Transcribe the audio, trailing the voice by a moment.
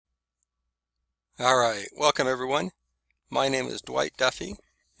All right, welcome everyone. My name is Dwight Duffie,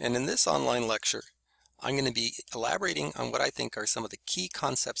 and in this online lecture, I'm going to be elaborating on what I think are some of the key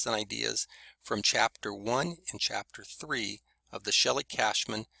concepts and ideas from Chapter 1 and Chapter 3 of the Shelley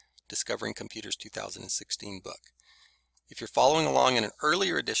Cashman Discovering Computers 2016 book. If you're following along in an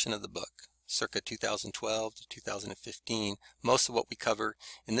earlier edition of the book, circa 2012 to 2015, most of what we cover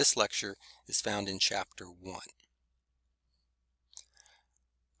in this lecture is found in Chapter 1.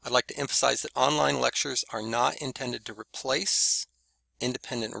 I'd like to emphasize that online lectures are not intended to replace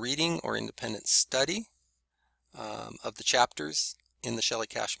independent reading or independent study of the chapters in the Shelley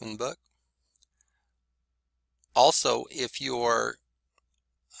Cashman book. Also, if you're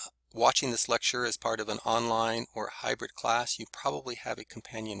watching this lecture as part of an online or hybrid class, you probably have a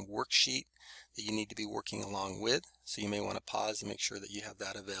companion worksheet that you need to be working along with, so you may want to pause and make sure that you have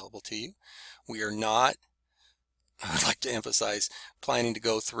that available to you. We are not, I'd like to emphasize, planning to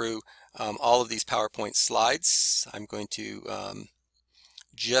go through all of these PowerPoint slides. I'm going to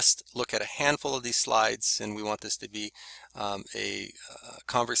just look at a handful of these slides, and we want this to be a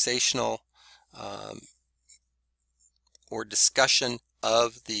conversational or discussion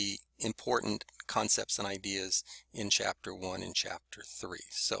of the important concepts and ideas in Chapter 1 and Chapter 3.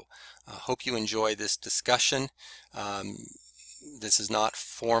 So I hope you enjoy this discussion. This is not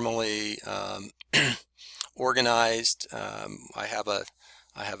formally organized. I have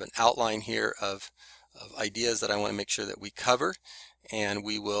an outline here of ideas that I want to make sure that we cover, and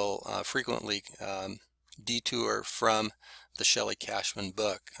we will frequently detour from the Shelley Cashman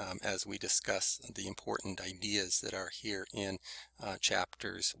book as we discuss the important ideas that are here in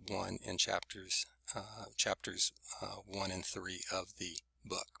chapters 1 and chapters 1 and 3 of the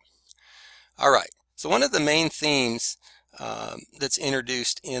book. All right, so one of the main themes that's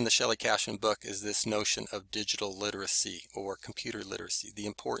introduced in the Shelley Cashman book is this notion of digital literacy or computer literacy, the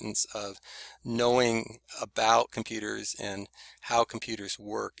importance of knowing about computers and how computers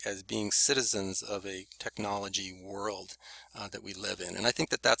work as being citizens of a technology world that we live in. And I think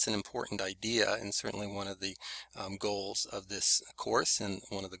that that's an important idea, and certainly one of the goals of this course and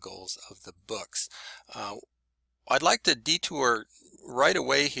one of the goals of the books. I'd like to detour right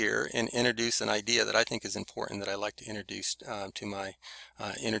away here and introduce an idea that I think is important that I like to introduce to my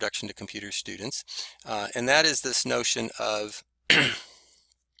introduction to computer students, and that is this notion of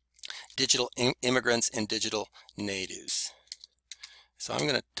digital immigrants and digital natives. So I'm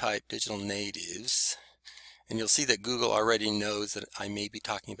going to type digital natives, and you'll see that Google already knows that I may be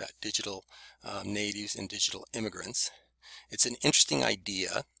talking about digital natives and digital immigrants. It's an interesting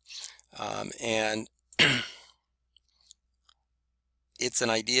idea, and it's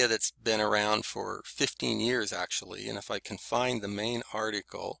an idea that's been around for 15 years actually, and if I can find the main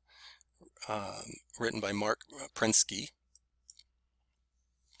article written by Mark Prensky,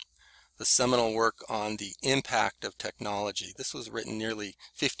 the seminal work on the impact of technology. This was written nearly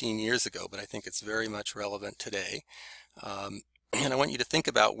 15 years ago, but I think it's very much relevant today. And I want you to think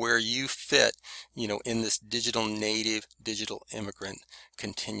about where you fit, in this digital native, digital immigrant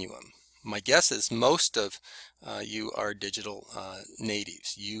continuum. My guess is most of you are digital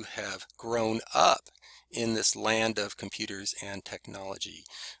natives. You have grown up in this land of computers and technology.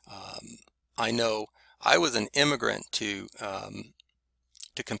 I know I was an immigrant to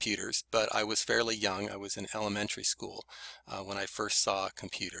computers, but I was fairly young. I was in elementary school when I first saw a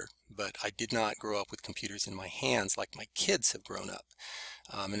computer, but I did not grow up with computers in my hands like my kids have grown up.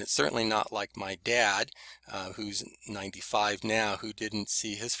 And it's certainly not like my dad, who's 95 now, who didn't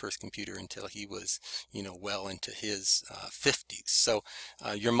see his first computer until he was, well into his 50s. So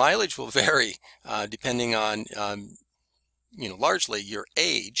your mileage will vary depending on largely your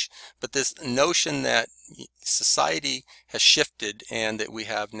age, but this notion that society has shifted and that we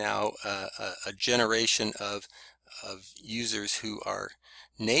have now a generation of users who are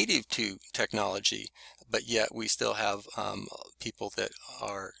native to technology, but yet we still have people that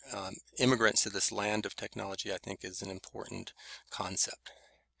are immigrants to this land of technology, I think is an important concept.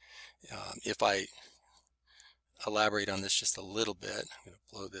 If I elaborate on this just a little bit, I'm going to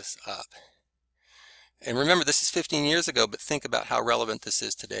blow this up. And remember, this is 15 years ago, but think about how relevant this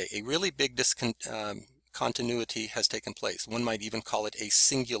is today. A really big discontinuity has taken place. One might even call it a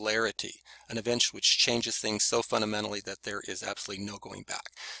singularity, an event which changes things so fundamentally that there is absolutely no going back.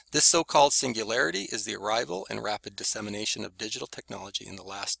 This so-called singularity is the arrival and rapid dissemination of digital technology in the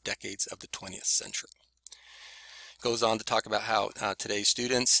last decades of the 20th century. Goes on to talk about how today's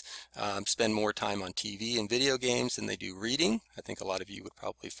students spend more time on TV and video games than they do reading. I think a lot of you would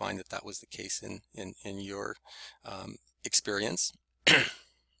probably find that that was the case in your experience.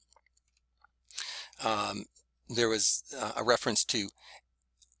 There was a reference to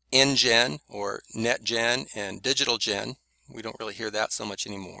NGen or NetGen and Digital Gen. We don't really hear that so much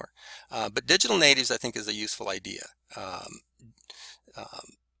anymore. But digital natives, I think, is a useful idea.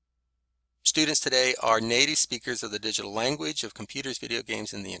 Students today are native speakers of the digital language of computers, video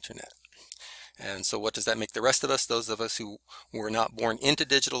games, and the internet. And so what does that make the rest of us? Those of us who were not born into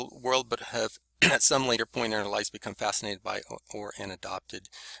digital world but have at some later point in our lives become fascinated by and adopted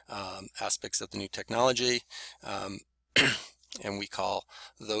aspects of the new technology. And we call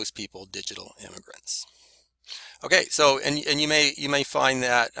those people digital immigrants. Okay, so and you may find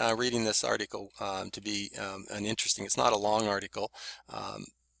that reading this article to be an interesting. It's not a long article,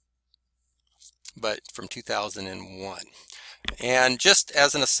 but from 2001. And just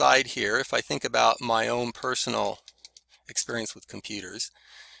as an aside here, if I think about my own personal experience with computers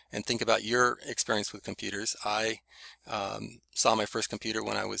and think about your experience with computers, I saw my first computer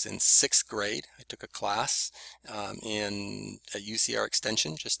when I was in 6th grade. I took a class at UCR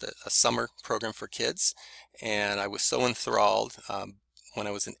Extension, just a summer program for kids, and I was so enthralled. When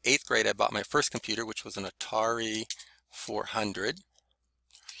I was in 8th grade, I bought my first computer, which was an Atari 400.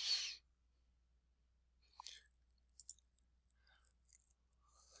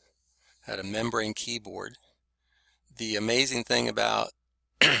 Had a membrane keyboard. The amazing thing about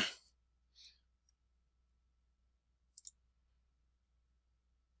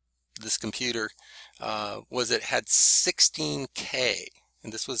this computer was it had 16K,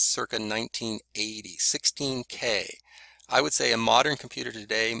 and this was circa 1980. 16K. I would say a modern computer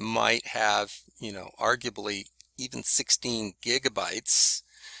today might have, arguably even 16 gigabytes,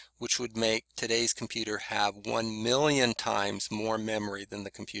 which would make today's computer have 1 million times more memory than the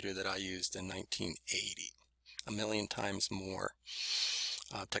computer that I used in 1980. 1 million times more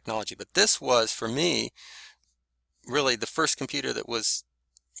technology. But this was, for me, really the first computer that was,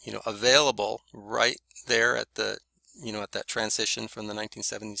 available right there at the, at that transition from the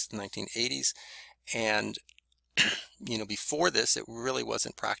 1970s to the 1980s. And, before this, it really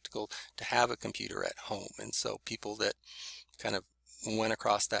wasn't practical to have a computer at home. And so people that kind of went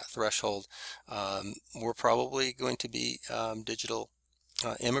across that threshold were probably going to be digital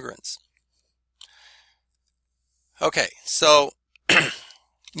immigrants. Okay, so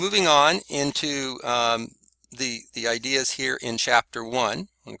moving on into the ideas here in chapter 1.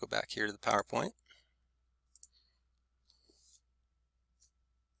 I'm going to go back here to the PowerPoint.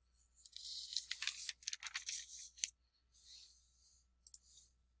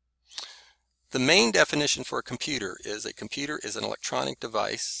 The main definition for a computer is an electronic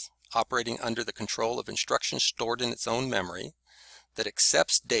device operating under the control of instructions stored in its own memory that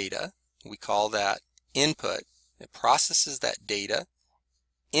accepts data. We call that input. It processes that data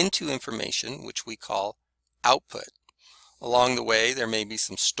into information, which we call output. Along the way, there may be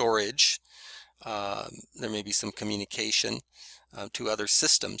some storage, there may be some communication to other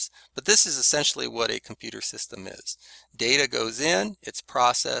systems, but this is essentially what a computer system is. Data goes in, it's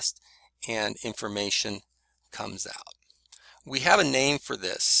processed, and information comes out. We have a name for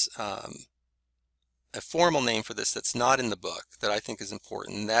this, a formal name for this that's not in the book that I think is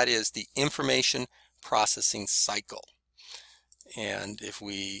important, and that is the information processing cycle. And if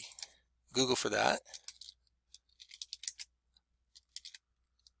we Google for that,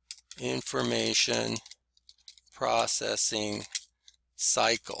 information processing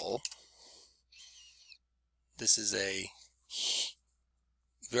cycle, this is a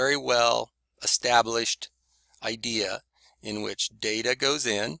very well established idea in which data goes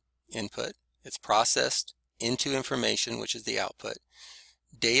in, input, it's processed into information, which is the output.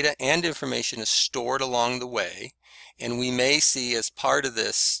 Data and information is stored along the way, and we may see as part of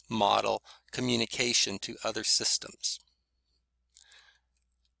this model communication to other systems.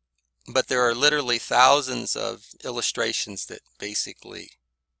 But there are literally thousands of illustrations that basically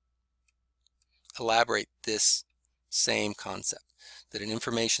elaborate this same concept, that an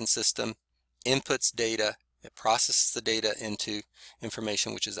information system inputs data, it processes the data into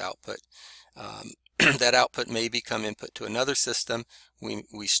information, which is output. That output may become input to another system.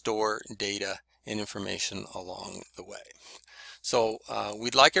 We store data and information along the way. So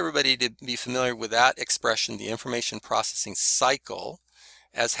we'd like everybody to be familiar with that expression, the information processing cycle,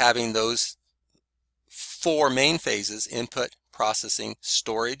 as having those 4 main phases: input, processing,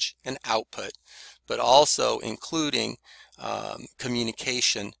 storage, and output, but also including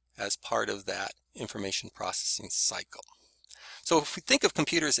communication as part of that information processing cycle. So if we think of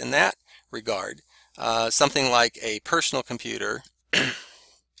computers in that regard, something like a personal computer,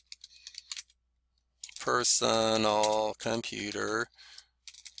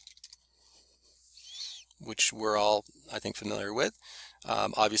 which we're all, I think, familiar with.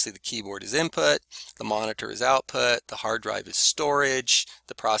 Obviously the keyboard is input, the monitor is output, the hard drive is storage,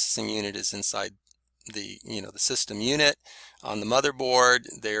 the processing unit is inside the the system unit. On the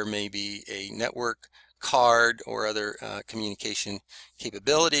motherboard there may be a network card or other communication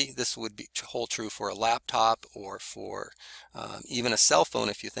capability. This would hold true for a laptop or for even a cell phone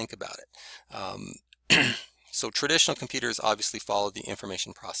if you think about it. So traditional computers obviously follow the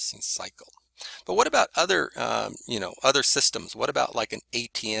information processing cycle. But what about other other systems? What about like an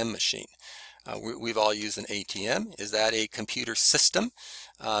ATM machine? We've all used an ATM. Is that a computer system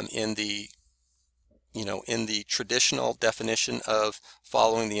in the in the traditional definition of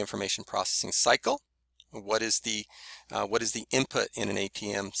following the information processing cycle? What is the input in an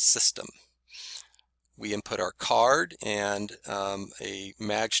ATM system? We input our card, and a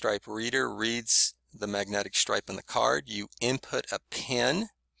mag stripe reader reads the magnetic stripe on the card. You input a PIN.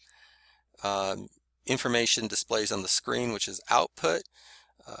 Information displays on the screen, which is output.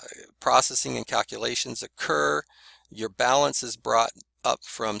 Processing and calculations occur. Your balance is brought up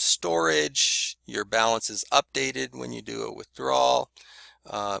from storage. Your balance is updated when you do a withdrawal.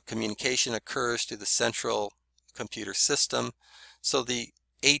 Communication occurs to the central computer system. So the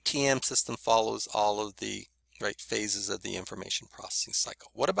ATM system follows all of the phases of the information processing cycle.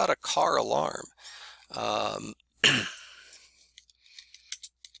 What about a car alarm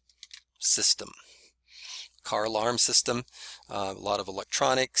system? Car alarm system, a lot of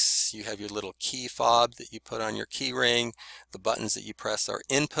electronics. You have your little key fob that you put on your key ring. The buttons that you press are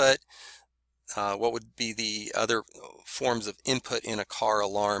input. What would be the other forms of input in a car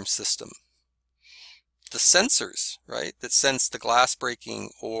alarm system? The sensors, that sense the glass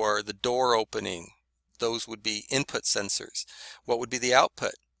breaking or the door opening. Those would be input sensors. What would be the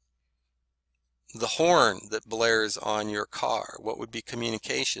output? The horn that blares on your car. What would be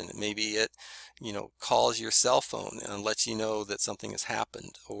communication? Maybe it calls your cell phone and lets you know that something has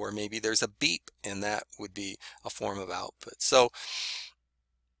happened, or maybe there's a beep, and that would be a form of output. So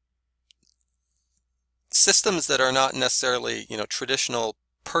systems that are not necessarily traditional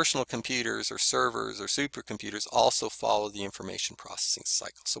personal computers or servers or supercomputers also follow the information processing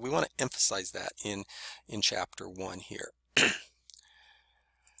cycle. So we want to emphasize that in chapter 1 here.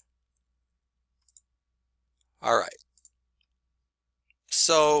 All right,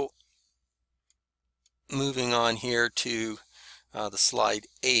 so moving on here to the slide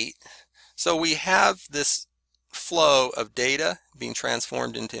 8. So we have this flow of data being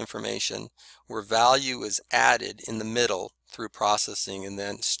transformed into information where value is added in the middle through processing, and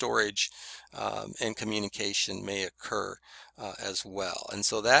then storage and communication may occur as well. And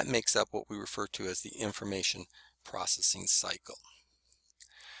so that makes up what we refer to as the information processing cycle.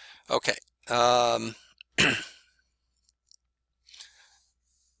 Okay.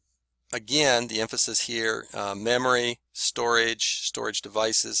 Again, the emphasis here, memory, storage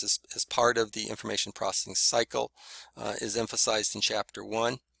devices as part of the information processing cycle is emphasized in chapter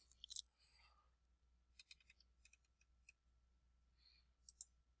 1.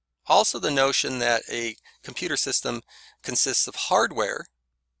 Also the notion that a computer system consists of hardware,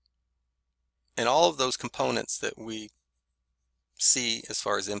 and all of those components that we see as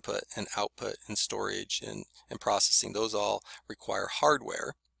far as input and output and storage and processing, those all require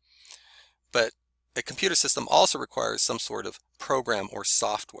hardware. But a computer system also requires some sort of program or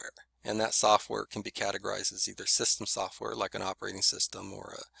software, and that software can be categorized as either system software like an operating system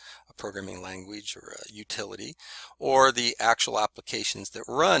or a programming language or a utility, or the actual applications that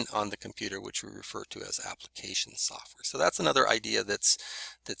run on the computer, which we refer to as application software. So that's another idea that's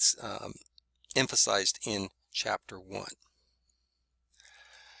emphasized in chapter 1.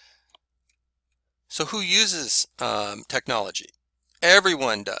 So who uses technology?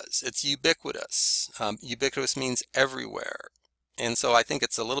 Everyone does. It's ubiquitous. Ubiquitous means everywhere. And so I think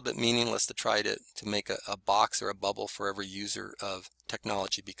it's a little bit meaningless to try to make a box or a bubble for every user of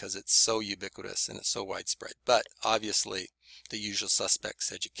technology, because it's so ubiquitous and it's so widespread. But obviously the usual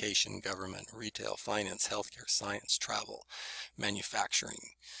suspects: education, government, retail, finance, healthcare, science, travel,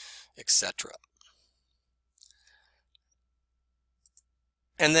 manufacturing, etc.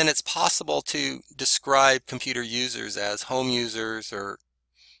 And then it's possible to describe computer users as home users or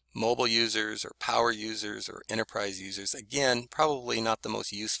mobile users or power users or enterprise users. Again, probably not the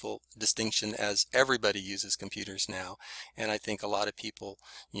most useful distinction, as everybody uses computers now. And I think a lot of people,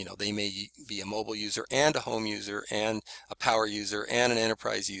 they may be a mobile user and a home user and a power user and an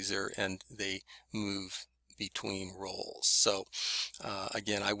enterprise user, and they move between roles. So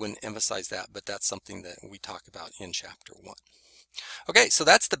again, I wouldn't emphasize that, but that's something that we talk about in chapter 1. Okay, so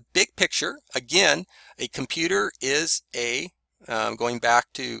that's the big picture. Again, a computer is going back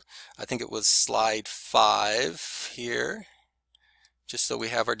to, I think it was slide 5 here, just so we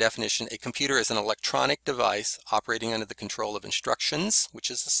have our definition, a computer is an electronic device operating under the control of instructions, which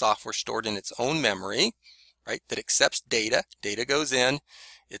is the software stored in its own memory, right, that accepts data. Data goes in,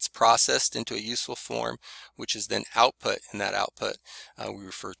 it's processed into a useful form, which is then output, and that output we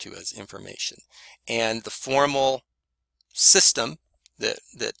refer to as information. And the formal system that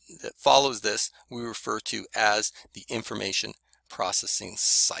follows this we refer to as the information processing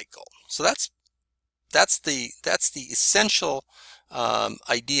cycle. So that's the essential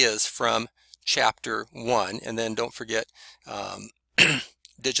ideas from chapter 1. And then don't forget,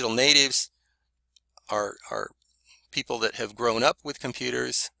 digital natives are people that have grown up with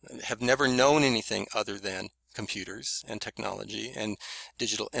computers, have never known anything other than computers and technology, and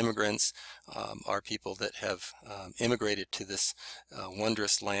digital immigrants are people that have immigrated to this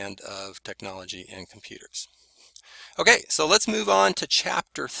wondrous land of technology and computers. Okay, so let's move on to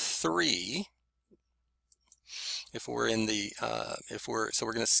chapter 3. If we're in the, so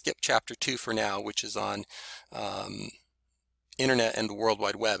we're going to skip chapter 2 for now, which is on Internet and the World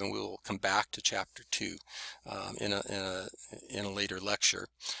Wide Web, and we will come back to chapter 2 in a later lecture.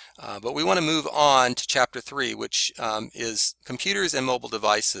 But we want to move on to chapter 3, which is computers and mobile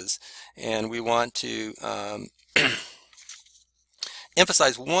devices, and we want to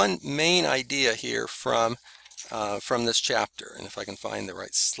emphasize one main idea here from this chapter. And if I can find the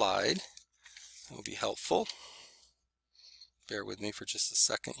right slide, it will be helpful. Bear with me for just a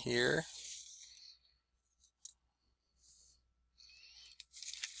second here.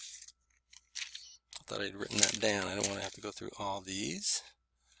 I thought I'd written that down. I don't want to have to go through all these.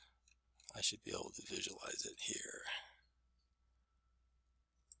 I should be able to visualize it here.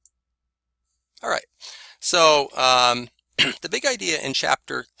 All right. So the big idea in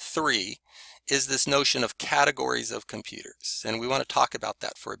chapter 3 is this notion of categories of computers. And we want to talk about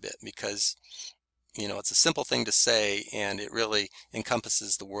that for a bit because, you know, it's a simple thing to say, and it really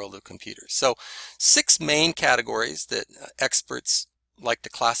encompasses the world of computers. So 6 main categories that experts like to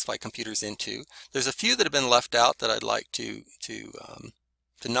classify computers into. There's a few that have been left out that I'd like to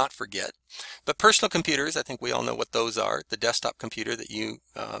not forget. But personal computers, I think we all know what those are. The desktop computer that you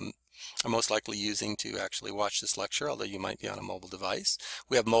are most likely using to actually watch this lecture, although you might be on a mobile device.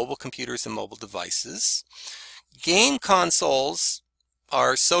 We have mobile computers and mobile devices. Game consoles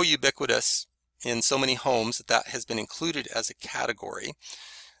are so ubiquitous in so many homes that has been included as a category.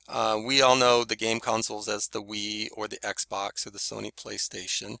 We all know the game consoles as the Wii or the Xbox or the Sony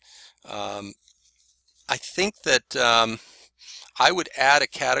PlayStation. I think that I would add a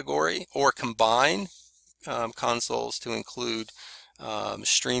category or combine consoles to include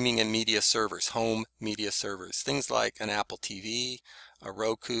streaming and media servers, home media servers, things like an Apple TV, a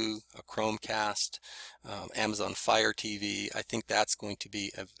Roku, a Chromecast, Amazon Fire TV. I think that's going to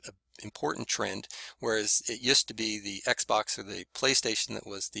be an important trend, whereas it used to be the Xbox or the PlayStation that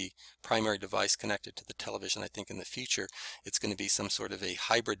was the primary device connected to the television. I think in the future it's going to be some sort of a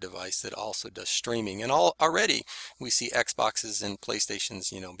hybrid device that also does streaming. And already we see Xboxes and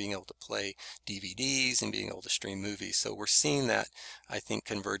PlayStations, you know, being able to play DVDs and being able to stream movies. So we're seeing that, I think,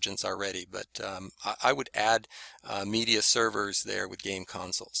 convergence already. But I would add media servers there with game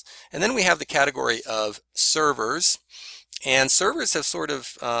consoles. And then we have the category of servers. And servers have sort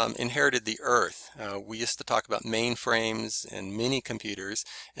of inherited the earth. We used to talk about mainframes and mini computers,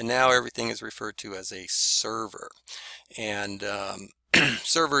 and now everything is referred to as a server. And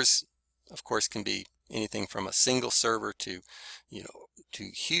servers, of course, can be anything from a single server to, you know, to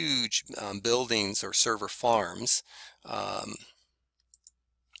huge buildings or server farms. I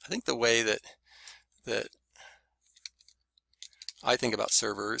think the way that I think about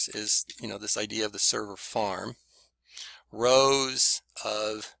servers is, you know, this idea of the server farm. Rows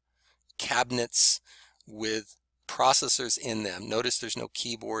of cabinets with processors in them. Notice there's no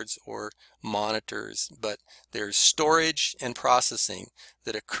keyboards or monitors, but there's storage and processing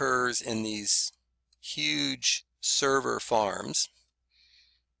that occurs in these huge server farms.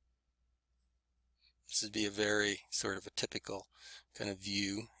 This would be a very sort of a typical kind of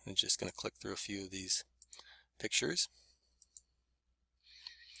view. I'm just going to click through a few of these pictures.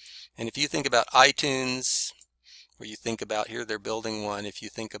 And if you think about iTunes, or you think about, here they're building one, if you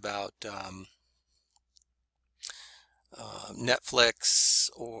think about Netflix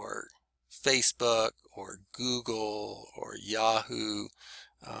or Facebook or Google or Yahoo,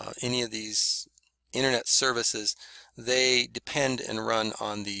 any of these internet services, they depend and run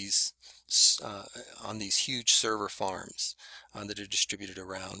on these huge server farms that are distributed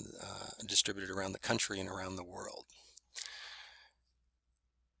around the country and around the world.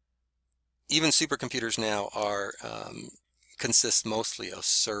 Even supercomputers now are consists mostly of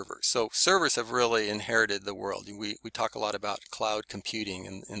servers. So servers have really inherited the world. We talk a lot about cloud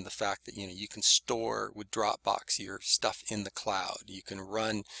computing and the fact that you can store with Dropbox your stuff in the cloud. You can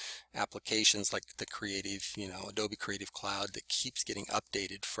run applications like the Adobe Creative Cloud that keeps getting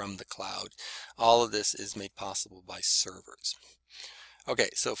updated from the cloud. All of this is made possible by servers. Okay,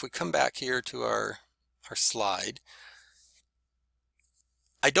 so if we come back here to our slide,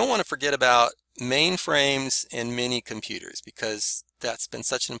 I don't want to forget about mainframes and mini computers, because that's been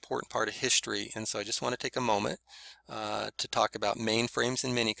such an important part of history, and so I just want to take a moment to talk about mainframes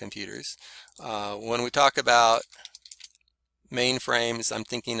and mini computers. When we talk about mainframes, I'm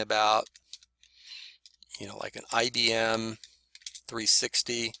thinking about like an IBM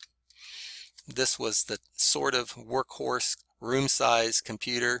 360. This was the sort of workhorse room-size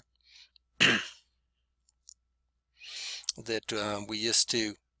computer that we used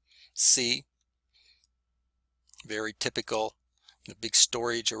to see. Very typical, big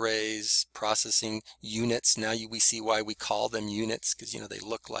storage arrays, processing units. Now we see why we call them units, because they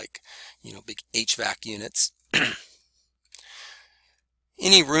look like big HVAC units.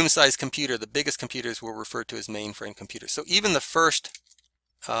 Any room-sized computer, the biggest computers, were referred to as mainframe computers. So even the first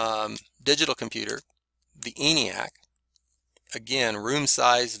digital computer, the ENIAC, again,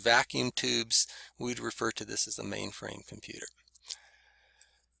 room-size vacuum tubes, we'd refer to this as a mainframe computer.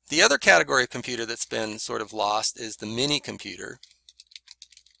 The other category of computer that's been sort of lost is the mini computer.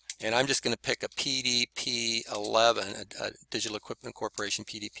 And I'm just going to pick a PDP-11, a Digital Equipment Corporation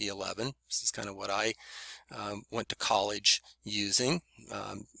PDP-11. This is kind of what I went to college using.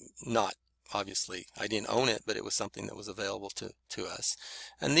 Not obviously, I didn't own it, but it was something that was available to us.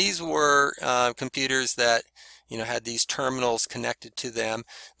 And these were computers that had these terminals connected to them.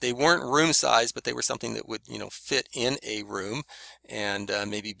 They weren't room size, but they were something that would fit in a room and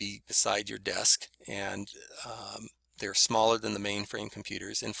maybe be beside your desk. And they're smaller than the mainframe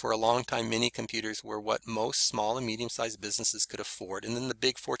computers, and for a long time mini computers were what most small and medium-sized businesses could afford, and then the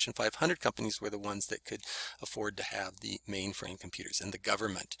big Fortune 500 companies were the ones that could afford to have the mainframe computers, and the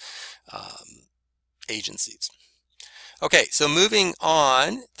government agencies. Okay, so moving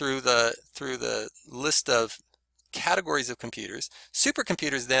on through the list of categories of computers,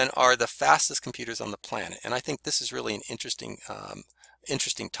 supercomputers then are the fastest computers on the planet, and I think this is really an interesting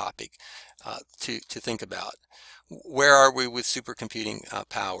topic to think about. Where are we with supercomputing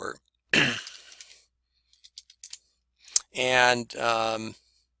power? And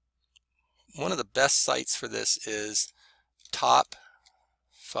one of the best sites for this is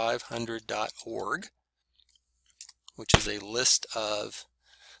top500.org, which is a list of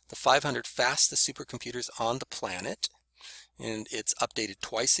the 500 fastest supercomputers on the planet, and it's updated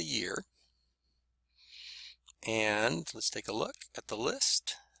twice a year. And let's take a look at the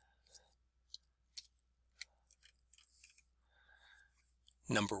list.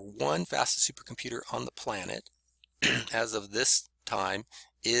 Number 1 fastest supercomputer on the planet as of this time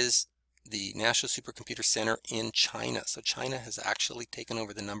is the National Supercomputer Center in China. So China has actually taken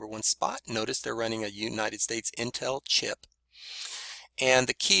over the number 1 spot. Notice they're running a United States Intel chip. And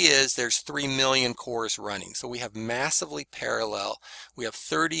the key is there's 3 million cores running. So we have massively parallel. We have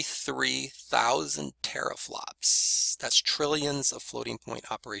 33,000 teraflops. That's trillions of floating point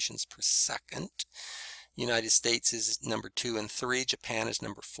operations per second. United States is number 2 and 3. Japan is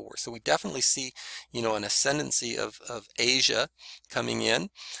number 4. So we definitely see, an ascendancy of Asia coming in.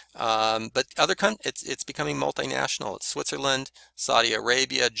 But other countries, it's becoming multinational. It's Switzerland, Saudi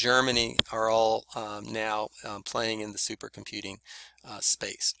Arabia, Germany are all now playing in the supercomputing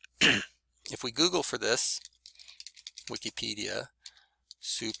space. If we Google for this, Wikipedia,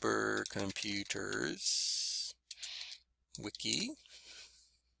 supercomputers, wiki.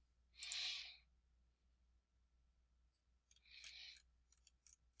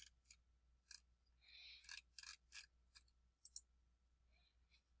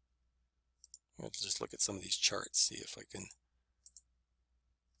 Let's just look at some of these charts, see if I can.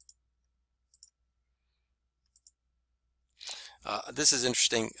 This is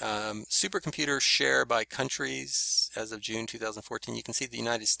interesting. Supercomputer share by countries as of June 2014. You can see the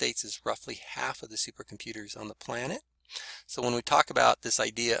United States is roughly half of the supercomputers on the planet. So when we talk about this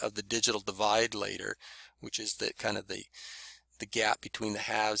idea of the digital divide later, which is the kind of the gap between the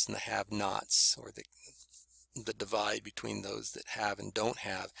haves and the have-nots, or the divide between those that have and don't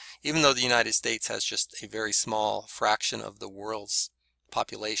have, even though the United States has just a very small fraction of the world's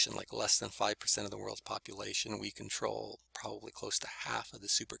population, like less than 5% of the world's population, we control probably close to half of the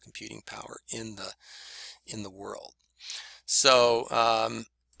supercomputing power in the world. So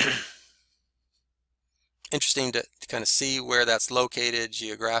interesting to kind of see where that's located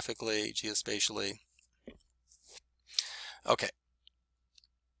geographically, geospatially. Okay.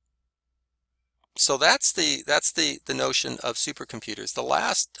 So that's the notion of supercomputers. The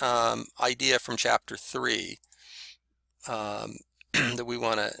last idea from chapter 3 that we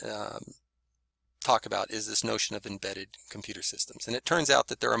want to talk about is this notion of embedded computer systems. And it turns out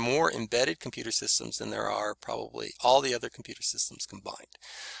that there are more embedded computer systems than there are probably all the other computer systems combined,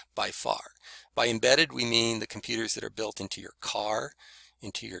 by far. By embedded, we mean the computers that are built into your car,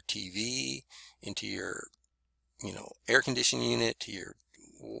 into your TV, into your air conditioning unit, to your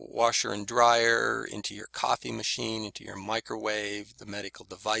washer and dryer, into your coffee machine, into your microwave, the medical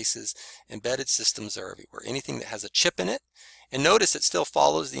devices. Embedded systems are everywhere. Anything that has a chip in it. And notice it still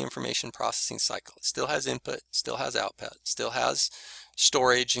follows the information processing cycle. It still has input, still has output, still has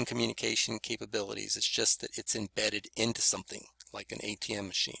storage and communication capabilities. It's just that it's embedded into something like an ATM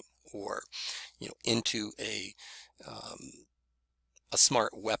machine, or into a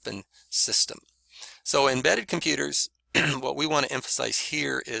smart weapon system. So embedded computers, what we want to emphasize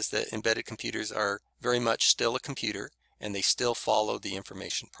here is that embedded computers are very much still a computer, and they still follow the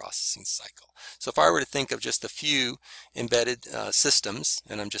information processing cycle. So if I were to think of just a few embedded systems,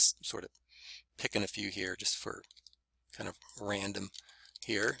 and I'm just sort of picking a few here just for kind of random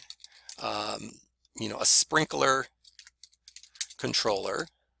here, a sprinkler controller.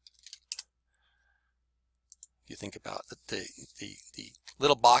 You think about the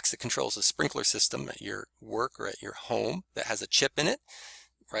little box that controls the sprinkler system at your work or at your home that has a chip in it,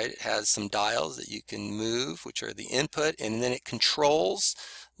 right? It has some dials that you can move, which are the input, and then it controls,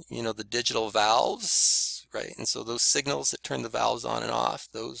 the digital valves, right? And so those signals that turn the valves on and off,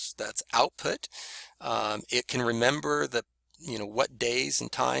 that's output. It can remember what days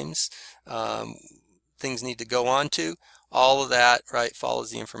and times things need to go on to. All of that, right,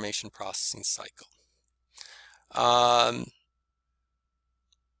 follows the information processing cycle.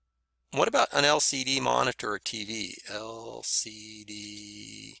 What about an LCD monitor or TV?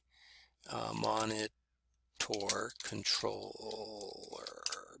 LCD monitor controller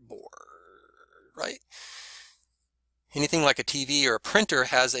board, right? Anything like a TV or a printer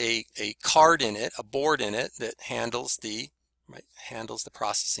has a card in it, a board in it that handles the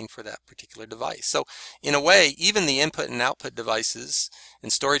processing for that particular device. So in a way, even the input and output devices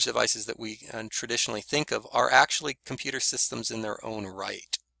and storage devices that we traditionally think of are actually computer systems in their own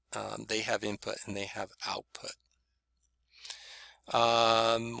right. They have input and they have output.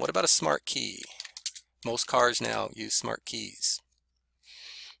 What about a smart key? Most cars now use smart keys,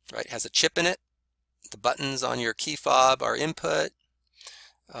 right? It has a chip in it. The buttons on your key fob are input.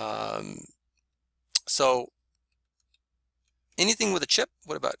 So anything with a chip,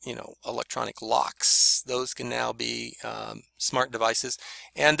 what about, electronic locks? Those can now be smart devices.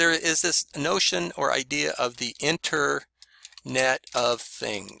 And there is this notion or idea of the Internet of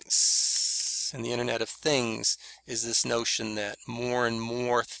Things. And the Internet of Things is this notion that more and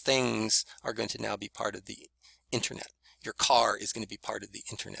more things are going to now be part of the Internet. Your car is going to be part of the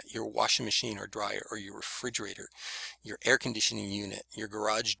Internet. Your washing machine or dryer or your refrigerator, your air conditioning unit, your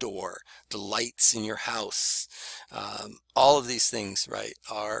garage door, the lights in your house, all of these things, right,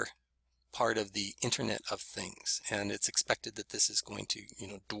 are part of the Internet of Things. And it's expected that this is going to,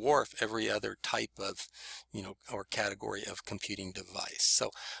 dwarf every other type of, or category of computing device.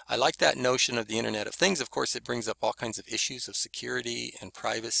 So I like that notion of the Internet of Things. Of course, it brings up all kinds of issues of security and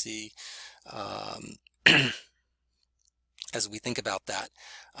privacy. As we think about that.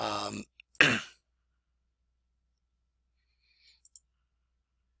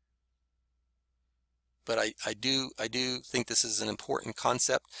 But I do think this is an important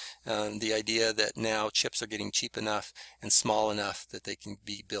concept, the idea that now chips are getting cheap enough and small enough that they can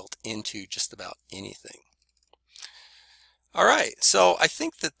be built into just about anything. All right, so I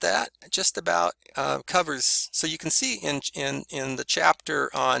think that just about covers. So you can see in the chapter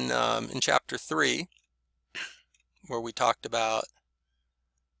on in chapter 3, where we talked about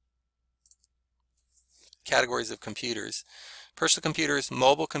categories of computers: personal computers,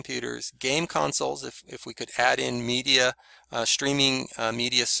 mobile computers, game consoles. If we could add in media, streaming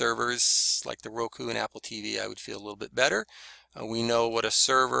media servers like the Roku and Apple TV, I would feel a little bit better. We know what a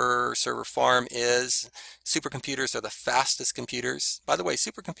server farm is. Supercomputers are the fastest computers. By the way,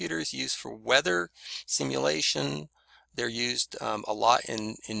 supercomputers used for weather simulation. They're used a lot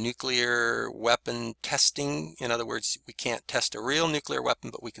in nuclear weapon testing. In other words, we can't test a real nuclear weapon,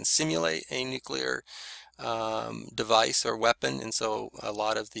 but we can simulate a nuclear device or weapon, and so a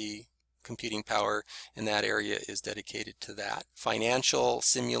lot of the computing power in that area is dedicated to that. Financial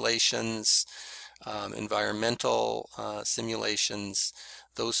simulations, environmental simulations,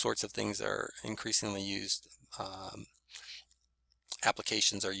 those sorts of things are increasingly used.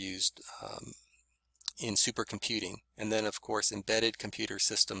 Applications are used in supercomputing. And then, of course, embedded computer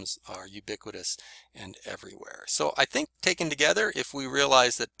systems are ubiquitous and everywhere. So I think taken together, if we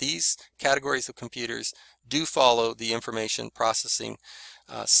realize that these categories of computers do follow the information processing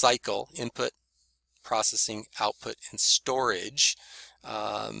cycle, input, processing, output, and storage,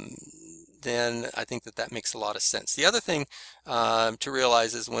 then I think that that makes a lot of sense. The other thing to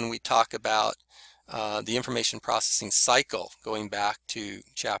realize is when we talk about the information processing cycle, going back to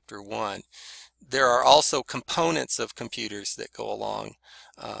chapter 1, there are also components of computers that go along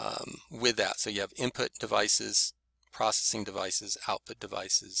with that. So you have input devices, processing devices, output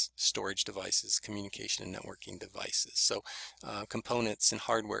devices, storage devices, communication and networking devices. So components in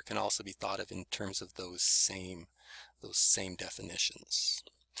hardware can also be thought of in terms of those same definitions.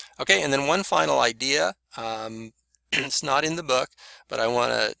 Okay, and then one final idea. It's not in the book, but I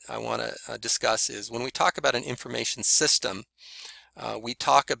want to discuss is when we talk about an information system, we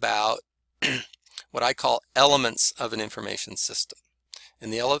talk about what I call elements of an information system.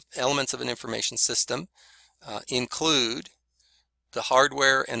 And the elements of an information system include the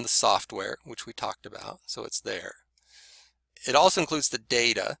hardware and the software, which we talked about, so it's there. It also includes the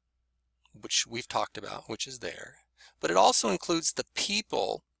data, which we've talked about, which is there. But it also includes the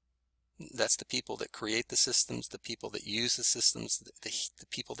people. That's the people that create the systems, the people that use the systems, the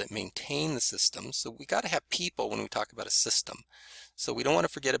people that maintain the systems. So we got to have people when we talk about a system. So we don't want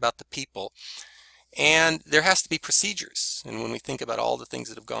to forget about the people. And there has to be procedures. And when we think about all the things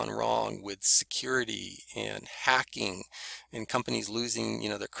that have gone wrong with security and hacking and companies losing,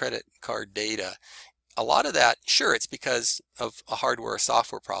 their credit card data, a lot of that, sure, it's because of a hardware or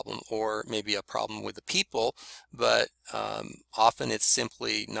software problem, or maybe a problem with the people, but often it's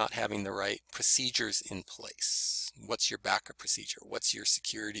simply not having the right procedures in place. What's your backup procedure? What's your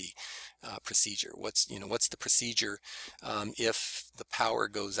security procedure? What's the procedure if the power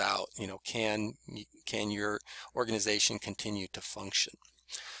goes out? Can your organization continue to function?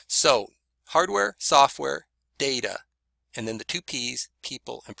 So hardware, software, data, and then the 2 P's,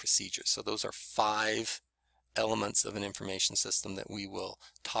 people and procedures. So those are 5 elements of an information system that we will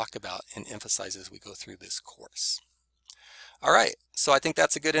talk about and emphasize as we go through this course. All right, so I think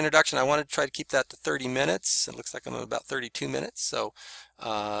that's a good introduction. I wanted to try to keep that to 30 minutes. It looks like I'm at about 32 minutes. So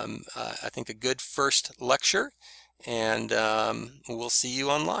I think a good first lecture, and we'll see you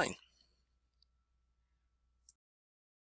online.